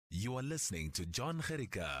You are listening to John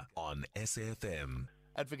Gericka on SAFM.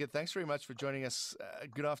 Advocate, thanks very much for joining us.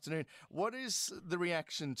 Good afternoon. What is the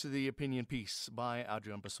reaction to the opinion piece by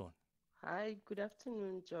Adrian Basson? Hi, good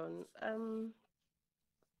afternoon, John.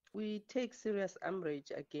 We take serious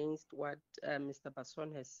umbrage against what Mr.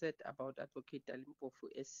 Basson has said about Advocate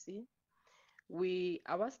Dalimpofu SC.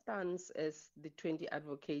 Our stance as the 20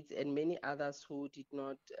 advocates and many others who did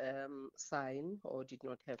not sign or did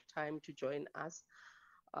not have time to join us,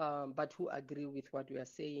 but who agree with what we are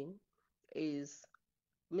saying, is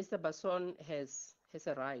Mr. Basson has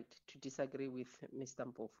a right to disagree with Mr.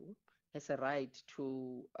 Mpofu, has a right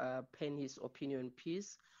to pen his opinion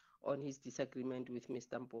piece on his disagreement with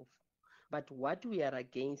Mr. Mpofu. But what we are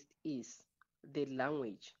against is the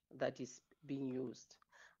language that is being used.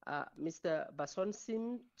 Mr. Basson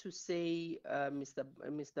seemed to say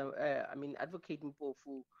Advocate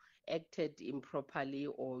Mpofu acted improperly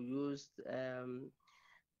or used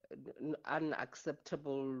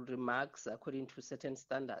unacceptable remarks according to certain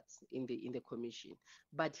standards in the commission.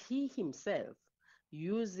 But he himself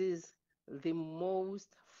uses the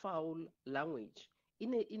most foul language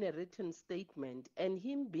in a written statement, and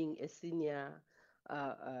him being a senior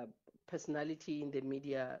personality in the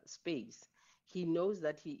media space, he knows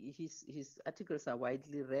that his articles are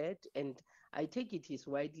widely read, and I take it he's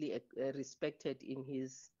widely respected in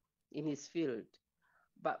his field.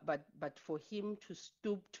 But for him to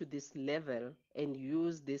stoop to this level and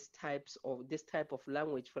use this type of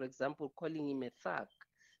language, for example, calling him a thug,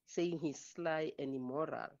 saying he's sly and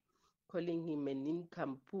immoral, calling him a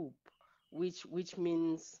nincompoop, which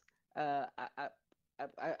means I'm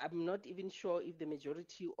not even sure if the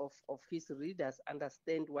majority of his readers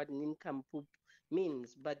understand what nincompoop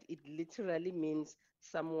means, but it literally means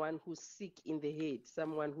someone who's sick in the head,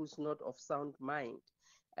 someone who's not of sound mind.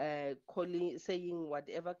 Saying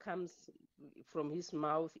whatever comes from his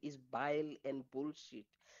mouth is bile and bullshit.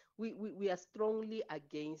 We are strongly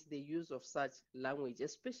against the use of such language,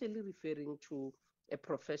 especially referring to a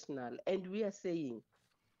professional. And we are saying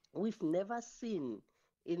we've never seen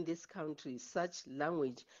in this country such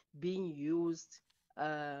language being used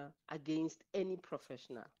against any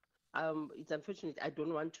professional. It's unfortunate. I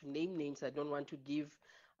don't want to name names. I don't want to give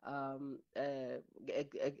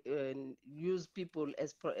use people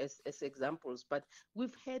as examples, but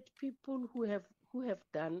we've had people who have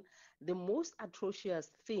done the most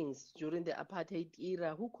atrocious things during the apartheid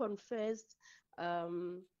era, who confessed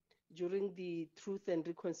during the Truth and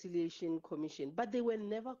Reconciliation Commission, but they were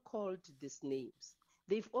never called these names.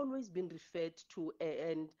 They've always been referred to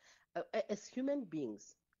as human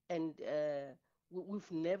beings, and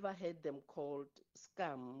we've never had them called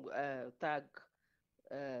scum, thug,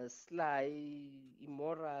 sly,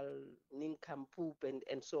 immoral, nincompoop,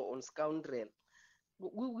 and so on, scoundrel.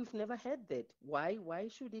 We've never had that. Why? Why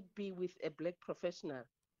should it be with a black professional?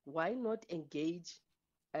 Why not engage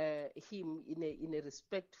him in a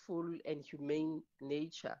respectful and humane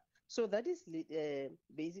nature? So that is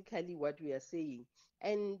basically what we are saying.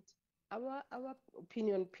 And our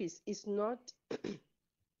opinion piece is not.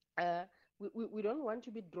 We don't want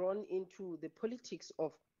to be drawn into the politics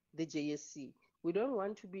of the JSC. We don't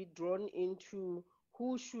want to be drawn into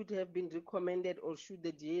who should have been recommended or should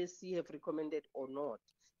the JSC have recommended or not.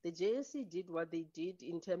 The JSC did what they did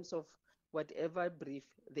in terms of whatever brief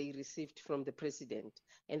they received from the president,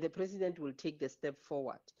 and the president will take the step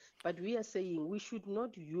forward. But we are saying we should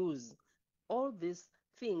not use all these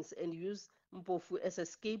things and use Mpofu as a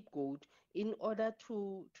scapegoat in order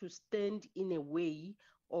to stand in a way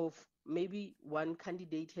of maybe one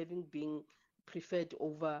candidate having been preferred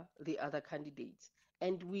over the other candidates.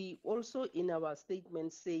 And we also in our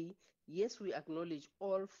statement say, yes, we acknowledge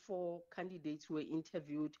all 4 candidates who were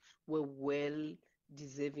interviewed were well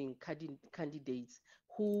deserving candidates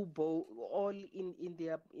who all in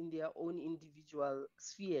their own individual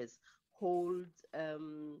spheres hold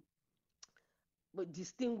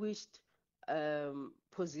distinguished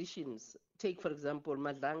positions. Take, for example,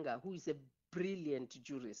 Madlanga, who is a brilliant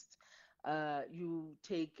jurist. You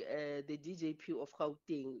take the DJP of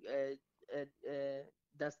Gauteng,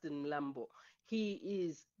 Dustin Mlambo. He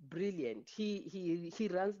is brilliant. He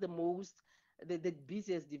runs the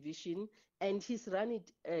busiest division, and he's run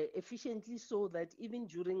it efficiently so that even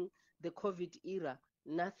during the COVID era,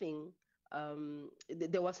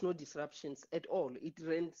 there was no disruptions at all. It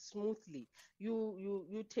ran smoothly.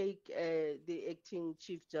 You take the acting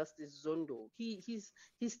Chief Justice Zondo. He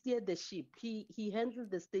steered the ship. He handled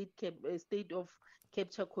the state of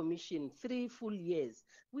capture commission 3 full years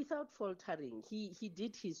without faltering. He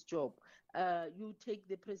did his job. You take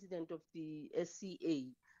the president of the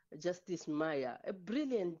SCA, Justice Maya, a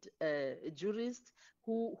brilliant jurist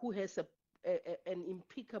who has an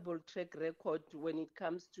impeccable track record when it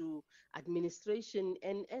comes to administration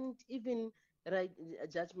and even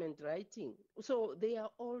judgment writing. So they are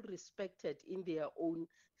all respected in their own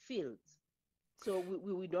fields. So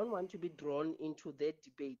we don't want to be drawn into that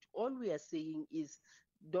debate. All we are saying is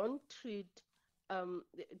don't treat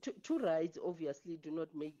two rights obviously do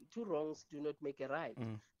not make two wrongs do not make a right.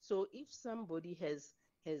 So if somebody has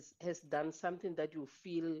done something that you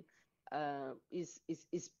feel is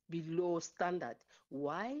below standard,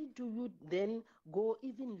 why do you then go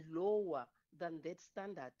even lower than that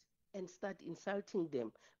standard and start insulting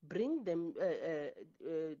them? Bring them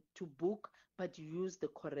to book, but use the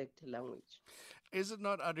correct language. Is it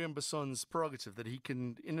not Adrian Basson's prerogative that he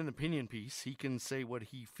can, in an opinion piece, he can say what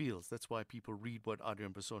he feels? That's why people read what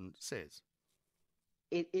Adrian Basson says.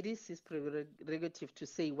 It is his prerogative to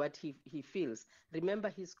say what he feels. Remember,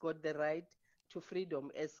 he's got the right to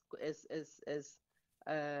freedom as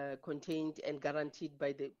contained and guaranteed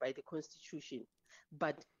by the Constitution.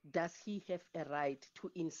 But does he have a right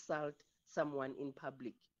to insult someone in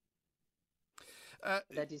public?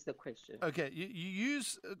 That is the question. Okay, you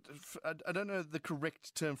use, I don't know the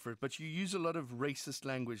correct term for it, but you use a lot of racist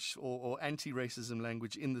language or anti-racism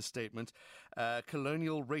language in the statement.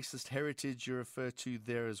 Colonial racist heritage you refer to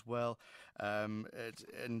there as well.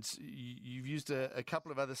 And you've used a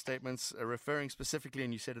couple of other statements referring specifically,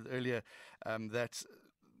 and you said it earlier, that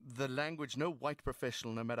the language, no white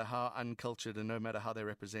professional, no matter how uncultured and no matter how they're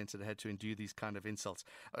represented, had to endure these kind of insults.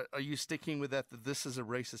 Are you sticking with that this is a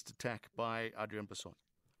racist attack by Adrian Basson?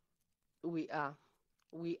 We are.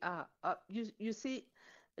 You see,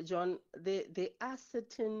 John, there are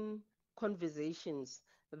certain conversations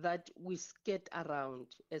that we skirt around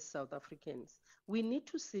as South Africans. We need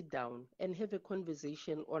to sit down and have a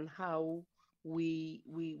conversation on how we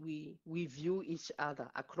view each other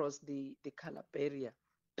across the color barrier.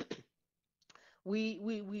 We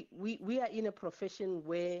are in a profession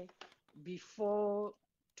where before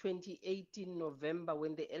 2018 November,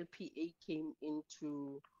 when the LPA came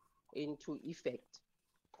into effect,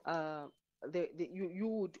 you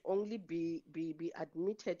would only be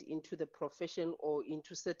admitted into the profession or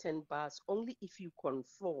into certain bars only if you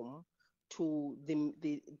conform to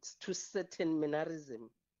to certain mannerism,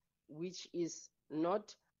 which is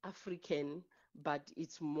not African, but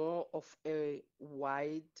it's more of a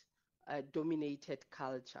white dominated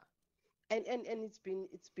culture, and it's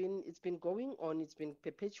been going on. It's been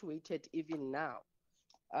perpetuated even now,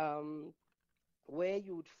 where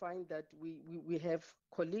you would find that we have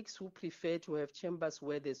colleagues who prefer to have chambers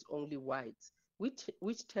where there's only whites,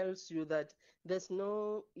 which tells you that there's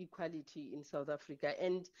no equality in South Africa,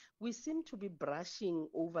 and we seem to be brushing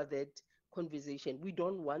over that conversation. We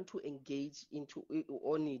don't want to engage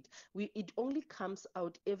on it. It only comes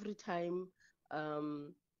out every time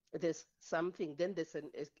there's something, then there's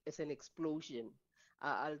an explosion.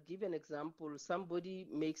 I'll give an example. Somebody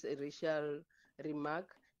makes a racial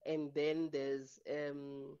remark, and then there's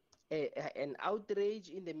an outrage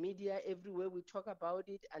in the media. Everywhere we talk about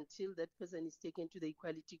it until that person is taken to the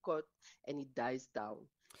Equality Court and it dies down.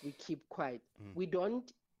 We keep quiet. We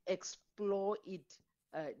don't explore it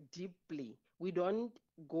deeply. We don't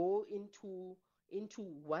go into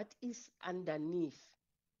what is underneath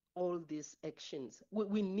all these actions.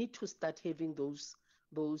 We need to start having those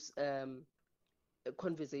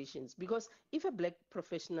conversations, because if a black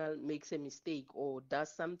professional makes a mistake or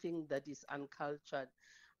does something that is uncultured,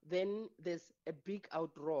 then there's a big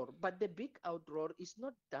outroar. But the big outroar is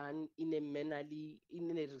not done in a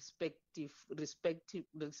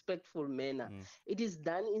respectful manner. It is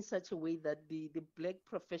done in such a way that the black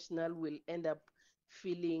professional will end up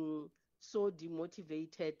feeling so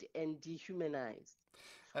demotivated and dehumanized.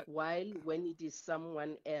 While when it is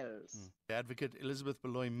someone else. Advocate Elizabeth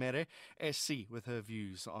Baloyi Mere, SC, with her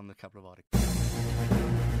views on the couple of articles.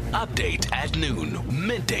 Update at noon,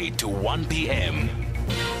 midday to 1 p.m.